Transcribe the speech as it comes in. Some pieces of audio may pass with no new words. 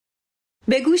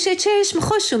به گوشچشم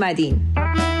خوش اومدین.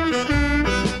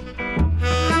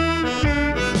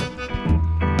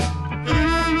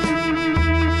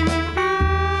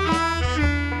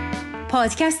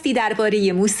 پادکستی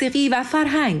درباره موسیقی و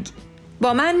فرهنگ.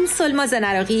 با من سولماز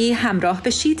نراقی همراه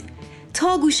بشید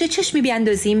تا گوشچشمی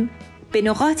بیاندازیم به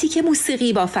نقاطی که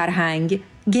موسیقی با فرهنگ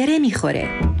گره میخوره.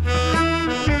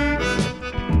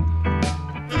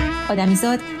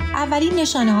 آدمیزاد اولین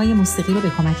نشانه های موسیقی رو به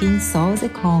کمک این ساز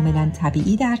کاملا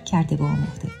طبیعی درک کرده و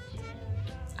آموخته.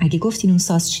 اگه گفتین اون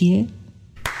ساز چیه؟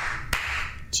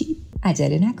 چی؟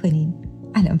 عجله نکنین،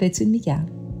 الان بهتون میگم.